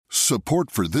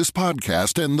Support for this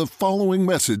podcast and the following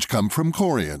message come from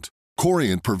Corient.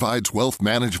 Corient provides wealth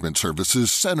management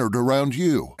services centered around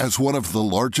you. As one of the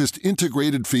largest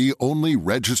integrated fee-only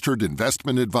registered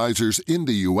investment advisors in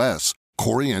the U.S.,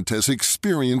 Corient has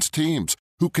experienced teams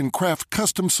who can craft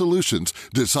custom solutions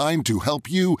designed to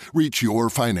help you reach your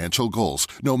financial goals,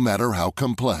 no matter how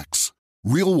complex.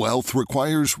 Real wealth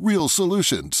requires real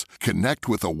solutions. Connect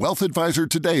with a wealth advisor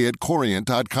today at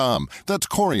Corient.com. That's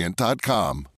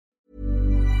Corient.com.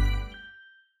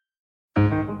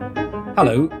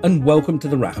 Hello and welcome to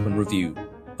the Rachman Review.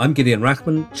 I'm Gideon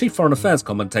Rachman, Chief Foreign Affairs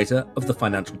Commentator of the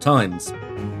Financial Times.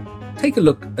 Take a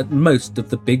look at most of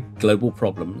the big global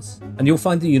problems and you'll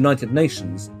find the United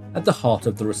Nations at the heart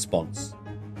of the response.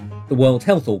 The World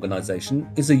Health Organization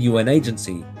is a UN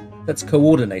agency that's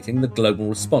coordinating the global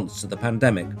response to the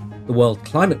pandemic. The World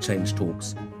Climate Change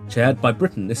Talks, chaired by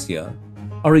Britain this year,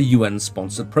 are a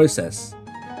UN-sponsored process.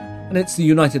 And it's the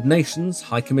United Nations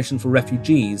High Commission for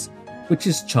Refugees which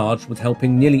is charged with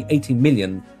helping nearly 80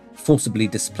 million forcibly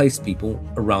displaced people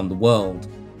around the world.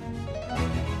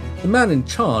 The man in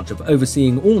charge of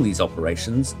overseeing all these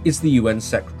operations is the UN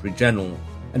Secretary-General,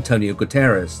 António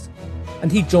Guterres,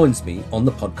 and he joins me on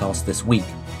the podcast this week.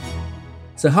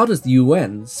 So how does the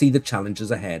UN see the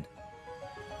challenges ahead?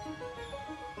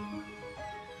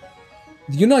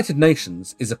 The United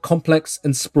Nations is a complex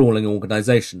and sprawling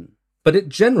organisation, but it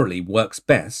generally works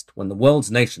best when the world's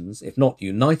nations, if not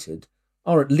united,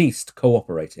 are at least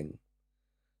cooperating.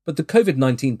 But the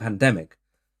COVID-19 pandemic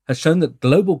has shown that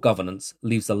global governance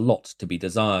leaves a lot to be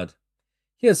desired.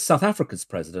 Here's South Africa's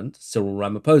President, Cyril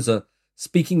Ramaphosa,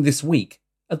 speaking this week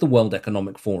at the World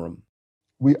Economic Forum.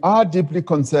 We are deeply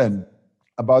concerned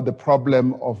about the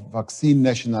problem of vaccine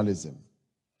nationalism,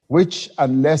 which,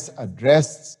 unless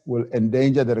addressed, will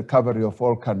endanger the recovery of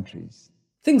all countries.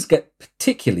 Things get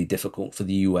particularly difficult for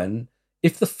the UN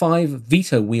if the 5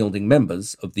 veto-wielding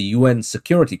members of the UN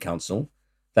Security Council,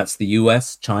 that's the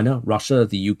US, China, Russia,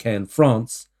 the UK and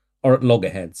France, are at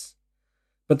loggerheads.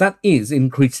 But that is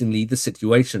increasingly the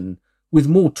situation, with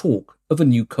more talk of a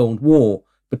new Cold War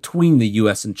between the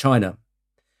US and China.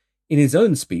 In his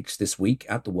own speech this week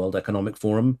at the World Economic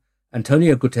Forum,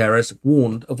 António Guterres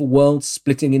warned of a world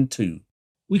splitting in two.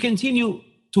 We continue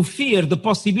to fear the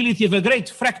possibility of a great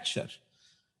fracture,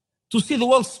 to see the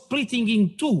world splitting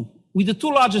in two, with the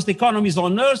 2 largest economies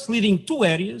on Earth leading 2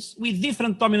 areas with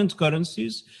different dominant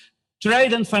currencies,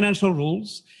 trade and financial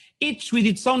rules, each with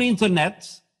its own internet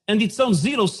and its own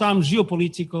zero-sum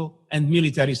geopolitical and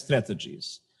military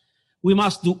strategies. We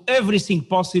must do everything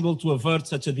possible to avert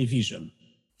such a division.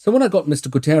 So when I got Mr.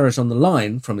 Guterres on the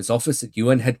line from his office at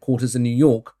UN headquarters in New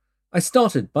York, I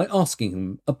started by asking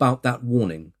him about that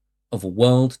warning of a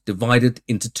world divided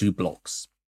into 2 blocks.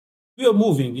 We are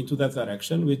moving into that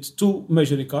direction with 2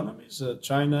 major economies,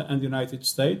 China and the United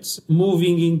States,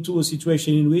 moving into a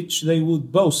situation in which they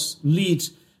would both lead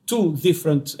 2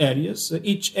 different areas,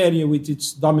 each area with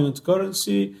its dominant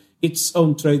currency, its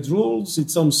own trade rules,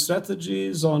 its own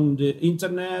strategies on the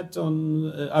internet,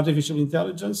 on artificial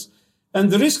intelligence. And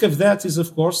the risk of that is,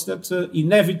 of course, that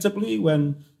inevitably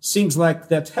when things like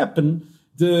that happen,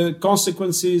 the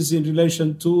consequences in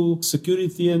relation to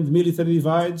security and military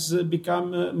divides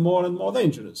become more and more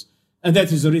dangerous. And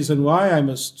that is the reason why I'm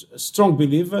a strong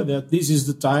believer that this is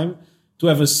the time to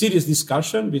have a serious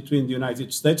discussion between the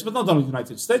United States, but not only the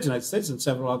United States and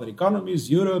several other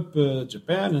economies, Europe,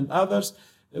 Japan and others,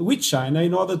 with China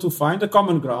in order to find a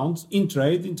common ground in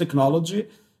trade, in technology,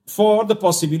 for the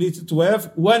possibility to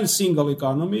have one single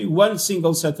economy, one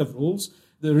single set of rules,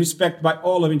 the respect by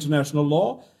all of international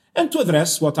law, and to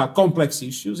address what are complex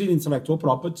issues in intellectual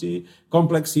property,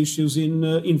 complex issues in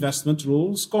investment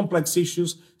rules, complex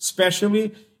issues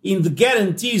especially in the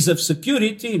guarantees of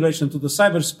security in relation to the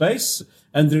cyberspace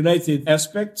and related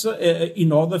aspects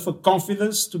in order for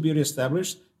confidence to be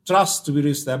reestablished, trust to be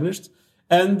reestablished,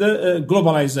 and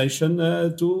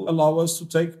globalization to allow us to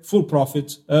take full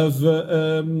profit of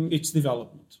its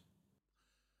development.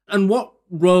 And what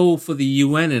role for the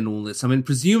UN in all this? I mean,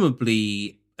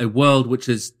 presumably a world which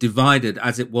is divided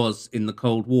as it was in the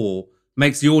Cold War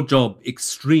makes your job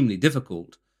extremely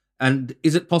difficult. And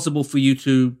is it possible for you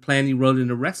to play any role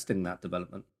in arresting that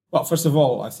development? Well, first of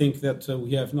all, I think that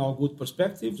we have now good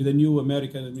perspective. The new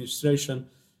American administration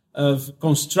of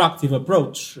constructive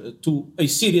approach to a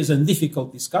serious and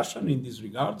difficult discussion in these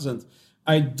regards. And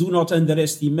I do not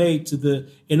underestimate the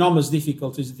enormous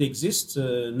difficulties that exist,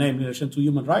 namely in relation to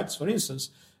human rights, for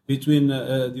instance, between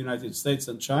the United States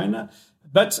and China.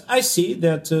 But I see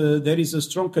that there is a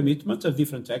strong commitment of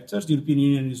different actors. The European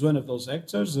Union is one of those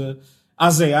actors.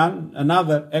 ASEAN,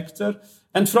 another actor,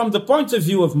 And from the point of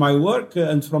view of my work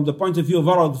and from the point of view of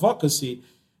our advocacy,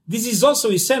 this is also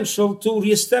essential to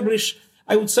reestablish,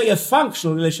 I would say, a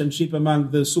functional relationship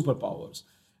among the superpowers,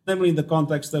 namely in the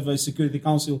context of a Security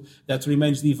Council that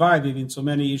remains divided in so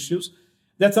many issues,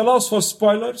 that allows for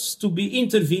spoilers to be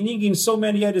intervening in so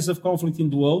many areas of conflict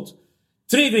in the world,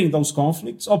 triggering those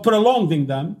conflicts or prolonging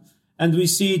them. And we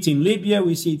see it in Libya,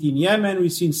 we see it in Yemen, we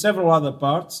see it in several other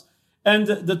parts. And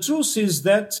the truth is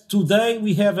that today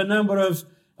we have a number of,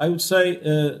 I would say,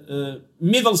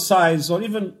 middle-sized or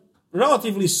even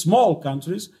relatively small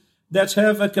countries that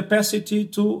have a capacity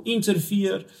to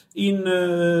interfere in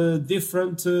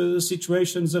different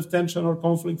situations of tension or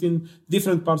conflict in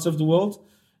different parts of the world.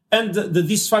 And the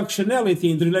dysfunctionality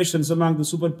in the relations among the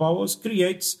superpowers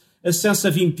creates a sense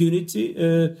of impunity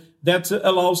that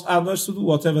allows others to do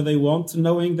whatever they want,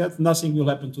 knowing that nothing will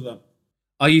happen to them.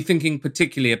 Are you thinking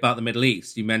particularly about the Middle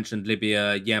East? You mentioned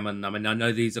Libya, Yemen. I mean, I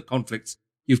know these are conflicts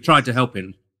you've tried to help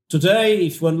in. Today,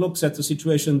 if one looks at the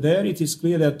situation there, it is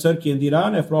clear that Turkey and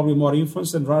Iran have probably more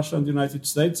influence than Russia and the United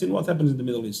States in what happens in the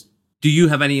Middle East. Do you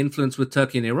have any influence with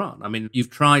Turkey and Iran? I mean,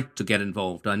 you've tried to get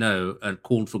involved, I know, and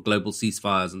called for global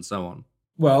ceasefires and so on.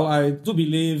 Well, I do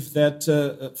believe that,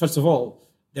 first of all,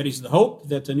 there is the hope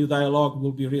that a new dialogue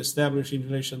will be reestablished in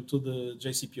relation to the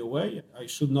JCPOA. I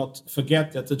should not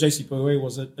forget that the JCPOA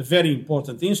was a very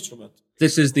important instrument.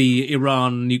 This is the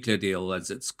Iran nuclear deal,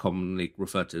 as it's commonly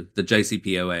referred to, the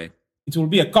JCPOA. It will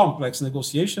be a complex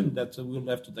negotiation that will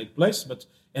have to take place, but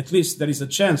at least there is a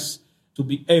chance to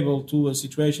be able to a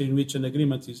situation in which an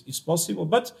agreement is possible.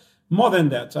 But more than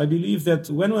that, I believe that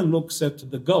when one looks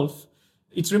at the Gulf,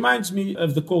 it reminds me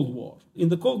of the Cold War. In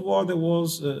the Cold War, there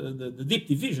was the deep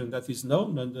division that is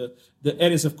known and the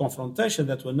areas of confrontation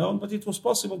that were known, but it was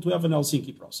possible to have an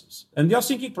Helsinki process. And the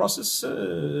Helsinki process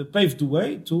paved the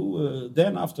way to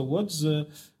then afterwards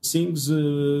things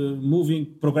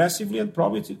moving progressively, and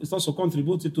probably it also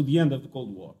contributed to the end of the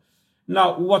Cold War.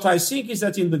 Now, what I think is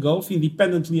that in the Gulf,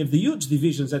 independently of the huge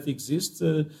divisions that exist,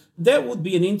 there would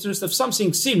be an interest of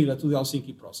something similar to the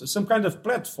Helsinki process, some kind of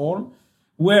platform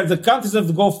where the countries of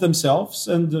the Gulf themselves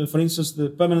and, for instance, the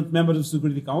permanent members of the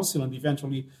Security Council and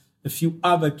eventually a few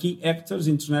other key actors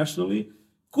internationally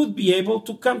could be able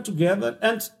to come together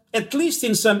and, at least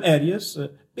in some areas,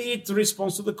 be it the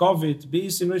response to the COVID, be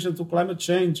it in relation to climate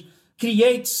change,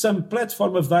 create some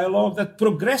platform of dialogue that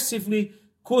progressively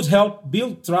could help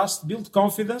build trust, build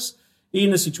confidence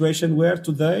in a situation where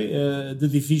today the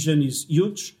division is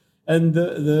huge and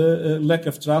the lack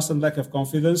of trust and lack of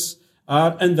confidence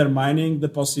are undermining the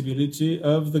possibility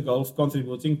of the Gulf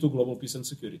contributing to global peace and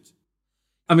security.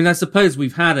 I mean, I suppose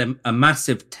we've had a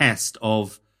massive test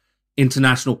of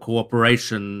international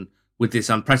cooperation with this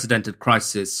unprecedented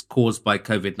crisis caused by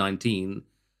COVID-19.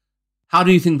 How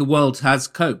do you think the world has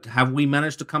coped? Have we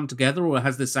managed to come together, or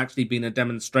has this actually been a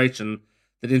demonstration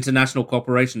that international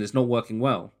cooperation is not working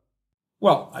well?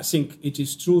 Well, I think it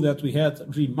is true that we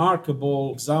had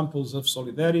remarkable examples of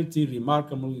solidarity,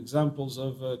 remarkable examples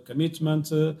of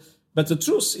commitment. But the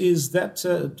truth is that,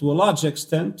 to a large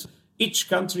extent, each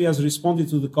country has responded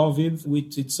to the COVID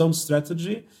with its own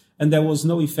strategy, and there was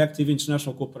no effective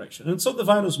international cooperation. And so the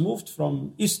virus moved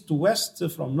from east to west,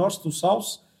 from north to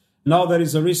south. Now there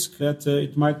is a risk that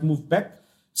it might move back.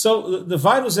 So the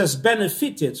virus has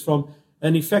benefited from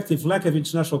an effective lack of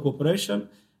international cooperation,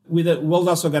 with a World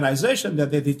Health Organization that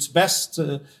did its best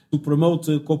to promote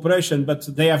cooperation, but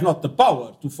they have not the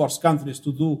power to force countries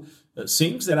to do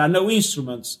things. There are no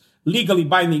instruments, legally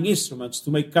binding instruments,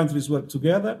 to make countries work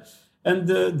together. And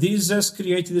this has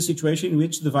created a situation in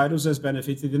which the virus has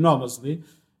benefited enormously.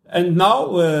 And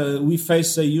now we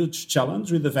face a huge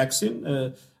challenge with the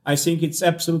vaccine. I think it's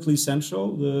absolutely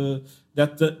essential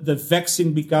that the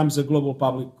vaccine becomes a global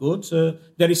public good.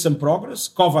 There is some progress.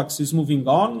 COVAX is moving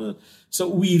on. So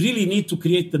we really need to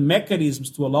create the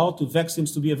mechanisms to allow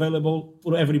vaccines to be available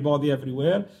for everybody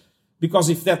everywhere. Because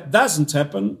if that doesn't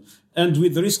happen, and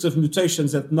with the risks of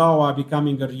mutations that now are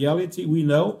becoming a reality, we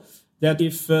know that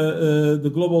if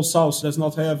the global south does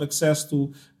not have access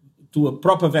to a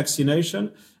proper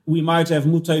vaccination, we might have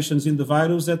mutations in the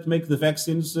virus that make the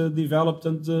vaccines developed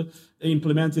and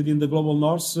implemented in the global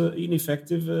north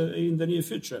ineffective in the near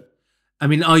future. I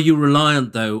mean, are you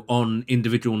reliant, though, on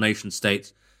individual nation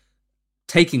states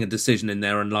taking a decision in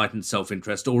their enlightened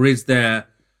self-interest, or is there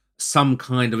some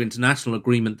kind of international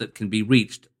agreement that can be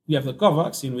reached? We have the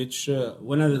COVAX, in which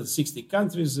 160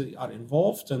 countries are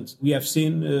involved, and we have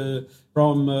seen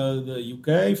from the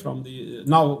UK, from the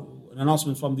now an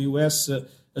announcement from the US,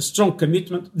 a strong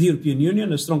commitment, the European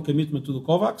Union, a strong commitment to the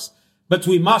COVAX. But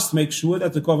we must make sure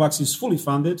that the COVAX is fully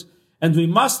funded, and we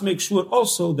must make sure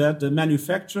also that the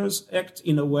manufacturers act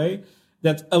in a way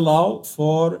that allow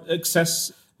for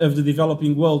access of the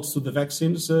developing world to the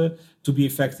vaccines to be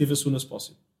effective as soon as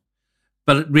possible.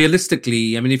 But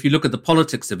realistically, I mean, if you look at the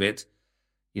politics of it,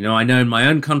 I know in my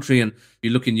own country and you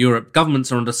look in Europe,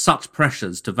 governments are under such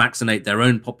pressures to vaccinate their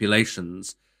own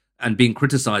populations and being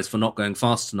criticized for not going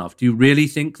fast enough. Do you really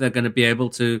think they're going to be able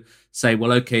to say,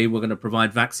 well, okay, we're going to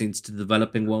provide vaccines to the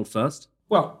developing world first?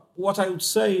 Well, what I would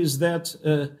say is that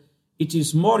it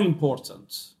is more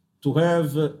important to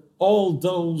have all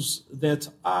those that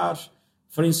are,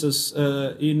 for instance,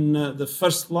 in the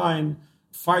first line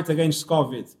fight against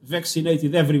COVID,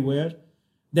 vaccinated everywhere,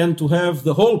 than to have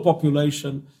the whole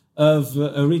population of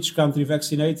a rich country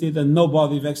vaccinated and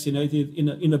nobody vaccinated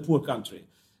in a poor country.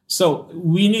 So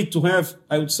we need to have,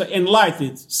 I would say,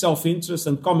 enlightened self-interest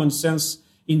and common sense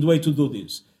in the way to do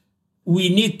this. We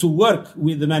need to work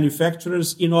with the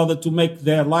manufacturers in order to make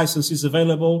their licenses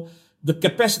available. The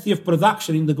capacity of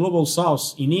production in the global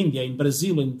south, in India, in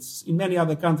Brazil, and in many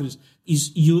other countries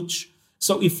is huge.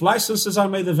 So if licenses are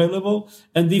made available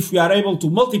and if we are able to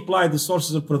multiply the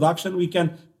sources of production, we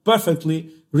can perfectly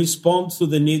respond to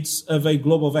the needs of a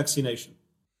global vaccination.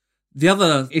 The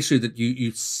other issue that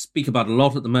you speak about a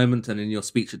lot at the moment and in your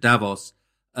speech at Davos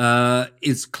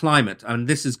is climate. And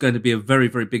this is going to be a very,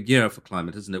 very big year for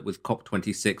climate, isn't it, with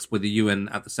COP26, with the UN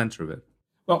at the center of it?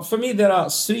 Well, for me, there are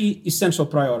three essential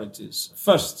priorities.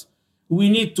 First, we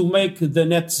need to make the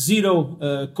net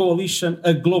zero coalition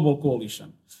a global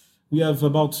coalition. We have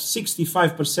about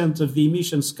 65% of the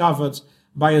emissions covered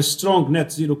by a strong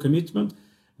net zero commitment,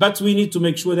 but we need to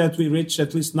make sure that we reach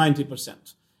at least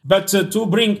 90%. But to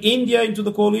bring India into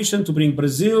the coalition, to bring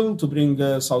Brazil, to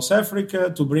bring South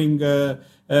Africa, to bring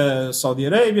Saudi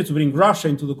Arabia, to bring Russia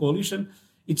into the coalition,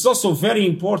 it's also very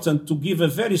important to give a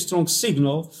very strong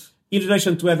signal in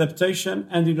relation to adaptation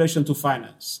and in relation to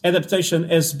finance. Adaptation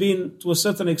has been, to a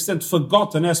certain extent,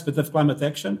 forgotten aspect of climate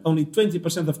action. Only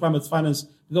 20% of climate finance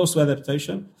goes to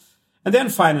adaptation. And then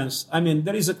finance. I mean,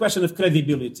 there is a question of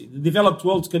credibility. The developed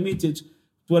world committed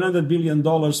to $100 billion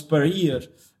per year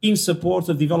in support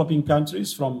of developing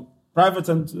countries from private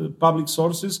and public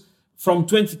sources from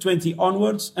 2020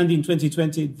 onwards. And in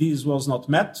 2020, this was not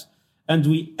met. And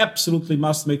we absolutely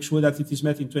must make sure that it is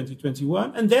met in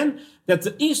 2021. And then that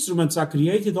the instruments are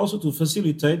created also to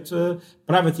facilitate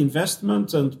private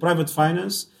investment and private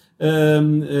finance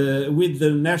with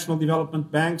the national development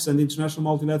banks and international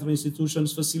multilateral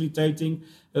institutions facilitating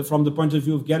from the point of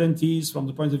view of guarantees, from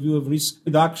the point of view of risk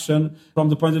reduction, from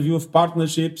the point of view of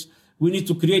partnerships. We need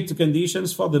to create the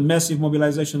conditions for the massive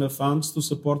mobilization of funds to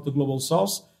support the global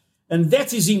south. And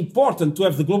that is important to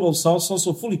have the global south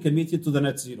also fully committed to the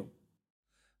net zero.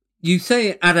 You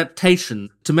say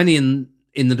adaptation. To many in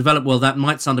the developed world, that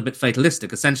might sound a bit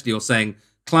fatalistic. Essentially, you're saying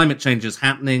climate change is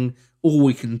happening. All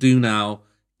we can do now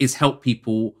is help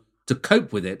people to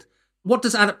cope with it. What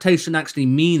does adaptation actually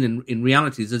mean in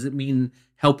reality? Does it mean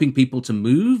helping people to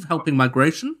move, helping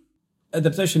migration?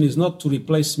 Adaptation is not to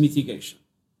replace mitigation.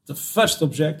 The first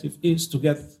objective is to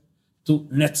get to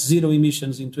net zero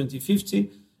emissions in 2050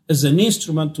 as an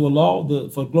instrument to allow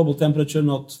for global temperature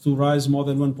not to rise more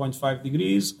than 1.5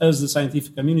 degrees, as the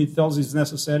scientific community tells is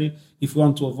necessary if we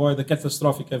want to avoid a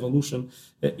catastrophic evolution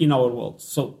in our world.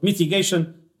 So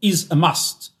mitigation is a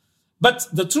must. But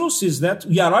the truth is that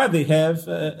we already have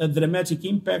a dramatic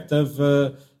impact of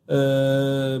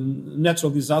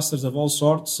natural disasters of all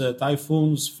sorts,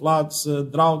 typhoons, floods,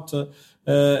 drought,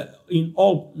 in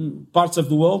all parts of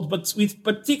the world, but with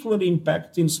particular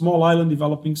impact in small island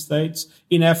developing states,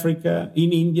 in Africa,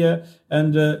 in India,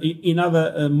 and in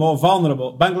other more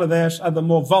vulnerable, Bangladesh, other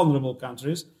more vulnerable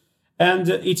countries. And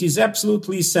it is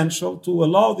absolutely essential to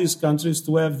allow these countries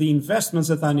to have the investments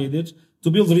that are needed to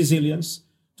build resilience,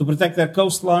 to protect their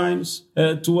coastlines,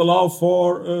 to allow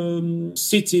for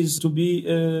cities to be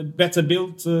better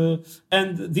built.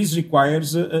 And this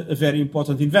requires a very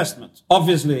important investment.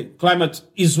 Obviously, climate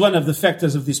is one of the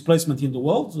factors of displacement in the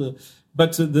world,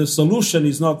 but the solution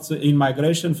is not in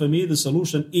migration for me. The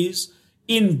solution is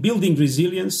in building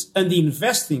resilience and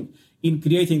investing in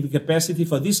creating the capacity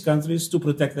for these countries to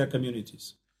protect their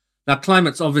communities. Now,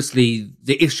 climate's obviously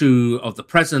the issue of the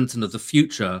present and of the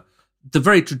future. The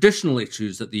very traditional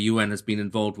issues that the UN has been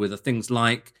involved with are things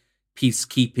like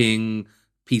peacekeeping,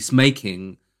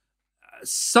 peacemaking.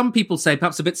 Some people say,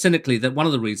 perhaps a bit cynically, that one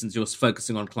of the reasons you're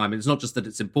focusing on climate is not just that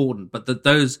it's important, but that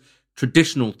those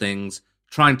traditional things,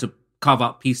 trying to carve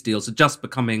out peace deals, are just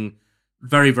becoming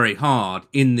very, very hard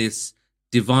in this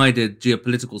divided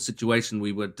geopolitical situation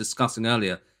we were discussing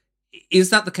earlier. Is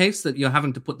that the case, that you're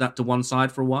having to put that to one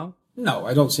side for a while? No,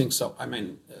 I don't think so. I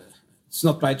mean, it's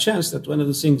not by chance that one of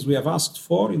the things we have asked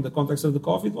for in the context of the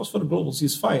COVID was for a global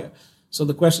ceasefire. So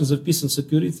the questions of peace and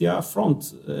security are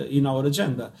front in our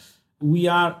agenda. We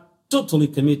are totally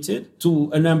committed to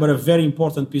a number of very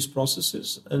important peace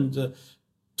processes. And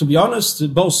to be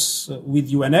honest, both with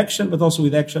UN action, but also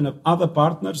with action of other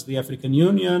partners, the African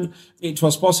Union, it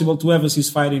was possible to have a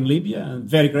ceasefire in Libya. I'm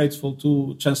very grateful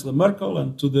to Chancellor Merkel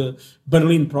and to the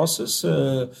Berlin process.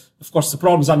 Of course, the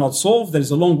problems are not solved. There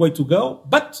is a long way to go,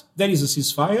 but there is a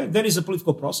ceasefire. There is a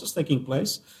political process taking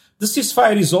place. The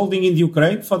ceasefire is holding in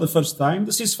Ukraine for the first time.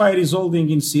 The ceasefire is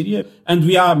holding in Syria. And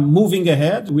we are moving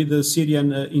ahead with the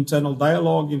Syrian internal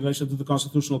dialogue in relation to the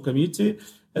Constitutional Committee.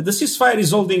 The ceasefire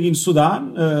is holding in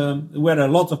Sudan, where a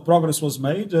lot of progress was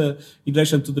made in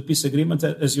relation to the peace agreement,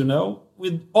 as you know.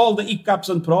 With all the hiccups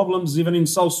and problems, even in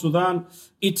South Sudan,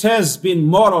 it has been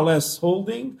more or less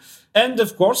holding. And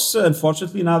of course,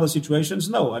 unfortunately, in other situations,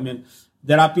 no. I mean,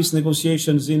 there are peace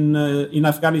negotiations in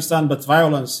Afghanistan, but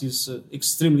violence is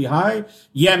extremely high.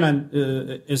 Yemen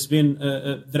has been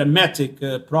a dramatic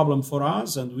problem for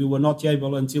us, and we were not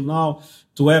able until now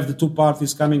to have the two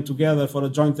parties coming together for a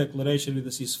joint declaration with a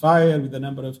ceasefire, with a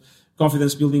number of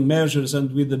confidence-building measures,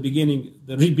 and with the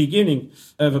re-beginning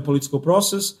of a political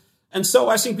process. And so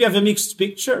I think we have a mixed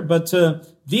picture, but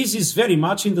this is very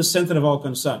much in the center of our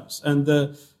concerns. And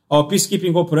our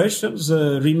peacekeeping operations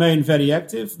remain very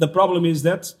active. The problem is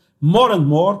that more and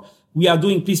more we are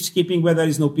doing peacekeeping where there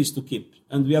is no peace to keep.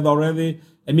 And we had already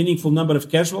a meaningful number of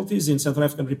casualties in Central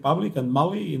African Republic and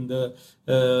Mali in the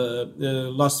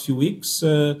last few weeks.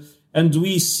 And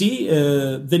we see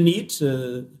the need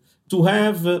to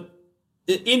have,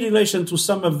 in relation to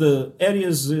some of the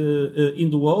areas in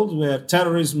the world where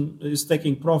terrorism is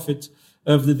taking profit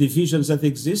of the divisions that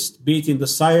exist, be it in the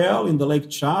Sahel, in the Lake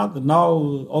Chad, now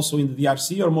also in the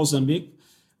DRC or Mozambique,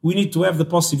 we need to have the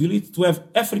possibility to have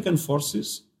African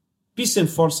forces,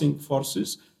 peace-enforcing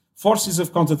forces, forces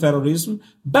of counterterrorism,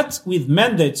 but with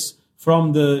mandates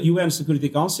from the UN Security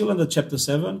Council and the Chapter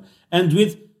 7, and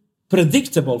with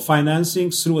predictable financing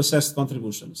through assessed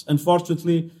contributions.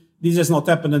 Unfortunately, this has not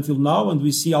happened until now, and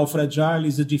we see how fragile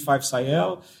is the G5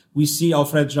 Sahel. We see how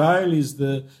fragile is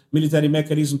the military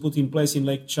mechanism put in place in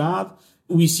Lake Chad.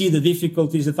 We see the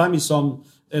difficulties that AMISOM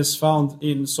has found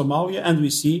in Somalia, and we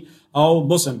see how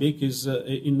Mozambique is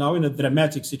now in a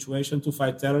dramatic situation to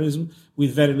fight terrorism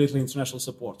with very little international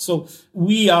support. So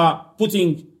we are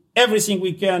putting everything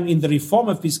we can in the reform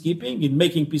of peacekeeping, in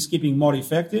making peacekeeping more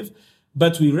effective,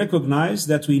 but we recognize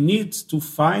that we need to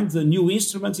find the new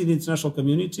instruments in the international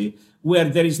community where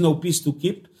there is no peace to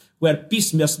keep, where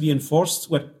peace must be enforced,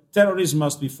 where terrorism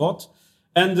must be fought.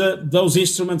 And those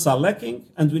instruments are lacking,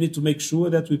 and we need to make sure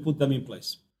that we put them in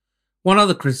place. One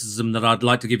other criticism that I'd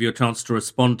like to give you a chance to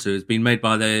respond to has been made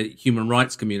by the human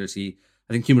rights community.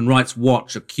 I think Human Rights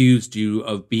Watch accused you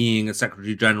of being a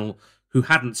Secretary General who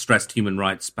hadn't stressed human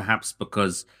rights, perhaps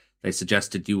because they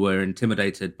suggested you were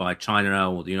intimidated by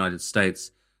China or the United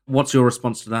States. What's your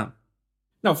response to that?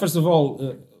 Now, first of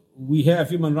all, we have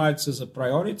human rights as a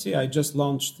priority. I just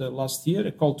launched last year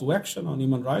a call to action on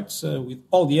human rights with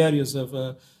all the areas of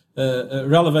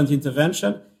relevant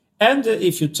intervention. And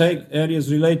if you take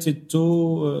areas related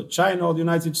to China or the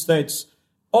United States,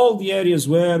 all the areas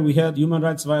where we had human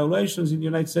rights violations in the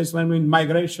United States, namely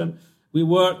migration, we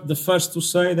were the first to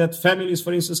say that families,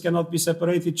 for instance, cannot be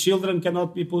separated, children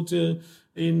cannot be put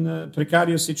in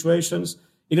precarious situations.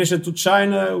 In relation to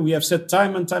China, we have said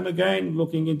time and time again,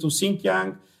 looking into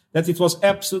Xinjiang, that it was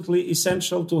absolutely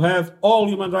essential to have all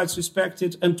human rights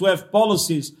respected and to have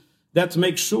policies that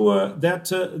make sure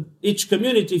that each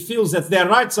community feels that their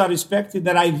rights are respected,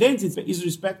 their identity is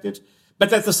respected,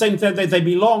 but at the same time that they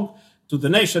belong to the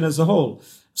nation as a whole.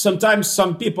 Sometimes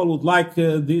some people would like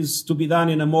this to be done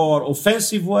in a more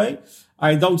offensive way.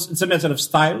 It's a matter of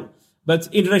style.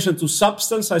 But in relation to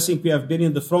substance, I think we have been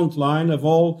in the front line of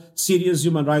all serious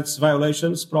human rights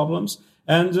violations problems,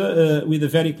 and with a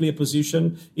very clear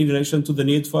position in relation to the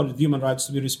need for human rights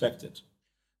to be respected.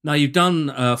 Now, you've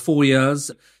done 4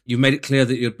 years. You've made it clear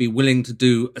that you'd be willing to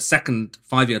do a second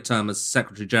 5-year term as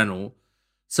Secretary General.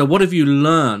 So what have you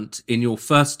learned in your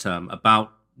first term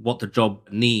about what the job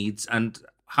needs, and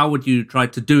how would you try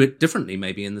to do it differently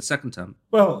maybe in the second term?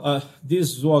 Well,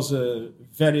 this was a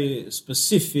very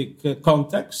specific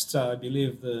context. I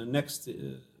believe the next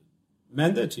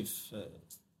mandate, if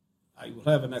I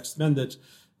will have a next mandate,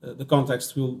 the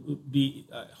context will be,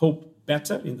 I hope,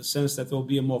 better in the sense that there will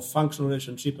be a more functional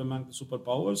relationship among the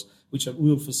superpowers, which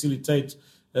will facilitate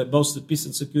both the peace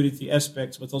and security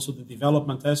aspects, but also the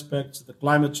development aspects, the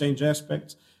climate change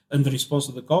aspects, and the response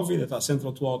to the COVID that are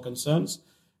central to our concerns.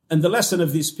 And the lesson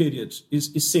of this period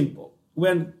is simple.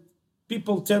 When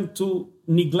people tend to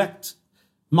neglect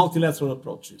multilateral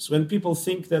approaches. When people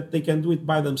think that they can do it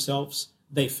by themselves,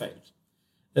 they failed.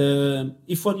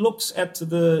 If one looks at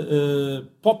the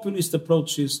populist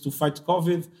approaches to fight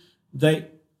COVID, they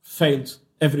failed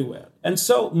everywhere. And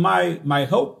so my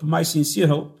hope, my sincere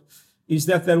hope, is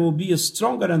that there will be a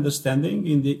stronger understanding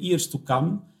in the years to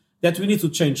come that we need to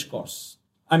change course.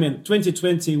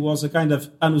 2020 was a kind of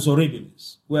annus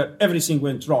horribilis, where everything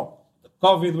went wrong. The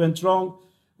COVID went wrong.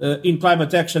 In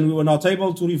climate action, we were not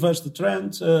able to reverse the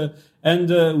trend.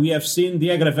 And we have seen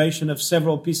the aggravation of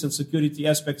several peace and security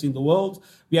aspects in the world.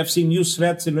 We have seen new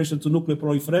threats in relation to nuclear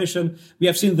proliferation. We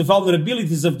have seen the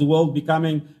vulnerabilities of the world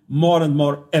becoming more and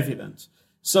more evident.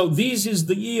 So this is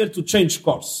the year to change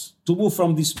course, to move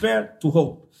from despair to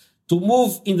hope, to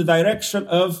move in the direction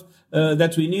of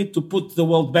that we need to put the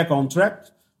world back on track,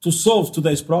 to solve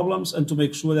today's problems, and to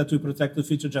make sure that we protect the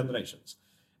future generations.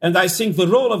 And I think the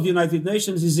role of the United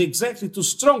Nations is exactly to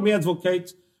strongly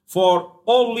advocate for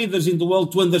all leaders in the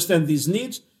world to understand these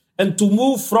needs and to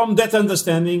move from that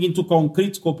understanding into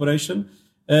concrete cooperation,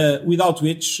 without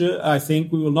which I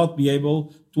think we will not be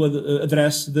able to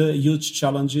address the huge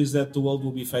challenges that the world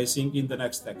will be facing in the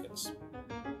next decades.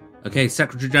 Okay,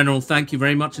 Secretary General, thank you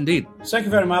very much indeed. Thank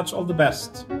you very much. All the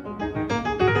best.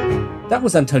 That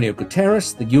was António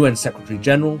Guterres, the UN Secretary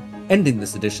General, ending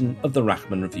this edition of the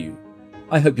Rachman Review.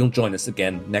 I hope you'll join us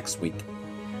again next week.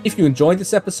 If you enjoyed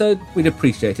this episode, we'd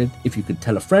appreciate it if you could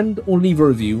tell a friend or leave a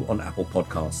review on Apple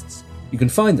Podcasts. You can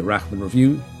find the Rachman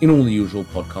Review in all the usual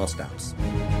podcast apps.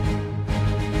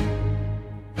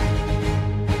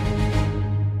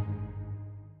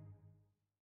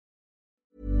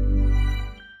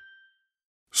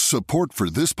 Support for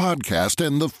this podcast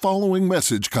and the following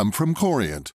message come from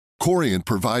Corient. Corient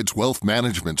provides wealth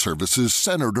management services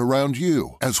centered around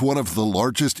you. As one of the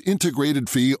largest integrated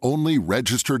fee-only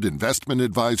registered investment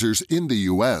advisors in the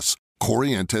U.S.,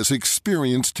 Corient has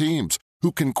experienced teams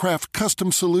who can craft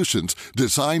custom solutions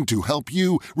designed to help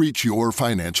you reach your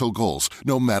financial goals,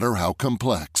 no matter how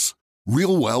complex.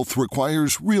 Real wealth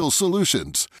requires real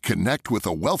solutions. Connect with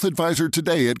a wealth advisor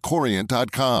today at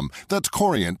Corient.com. That's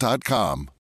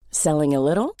Corient.com. Selling a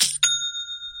little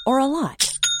or a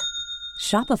lot?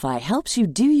 Shopify helps you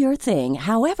do your thing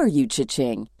however you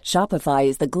cha-ching. Shopify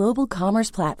is the global commerce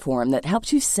platform that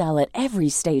helps you sell at every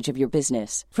stage of your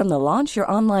business. From the launch your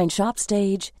online shop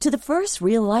stage to the first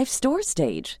real-life store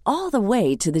stage, all the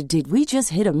way to the did we just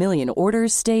hit a million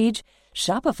orders stage.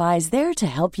 Shopify is there to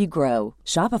help you grow.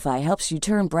 Shopify helps you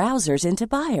turn browsers into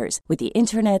buyers with the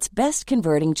internet's best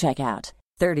converting checkout.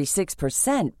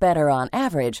 36% better on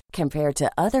average compared to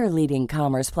other leading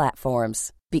commerce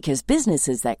platforms. Because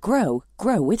businesses that grow,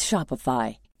 grow with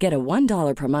Shopify. Get a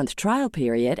 $1 per month trial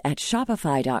period at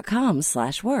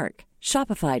shopify.com/work.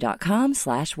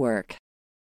 Shopify.com/work.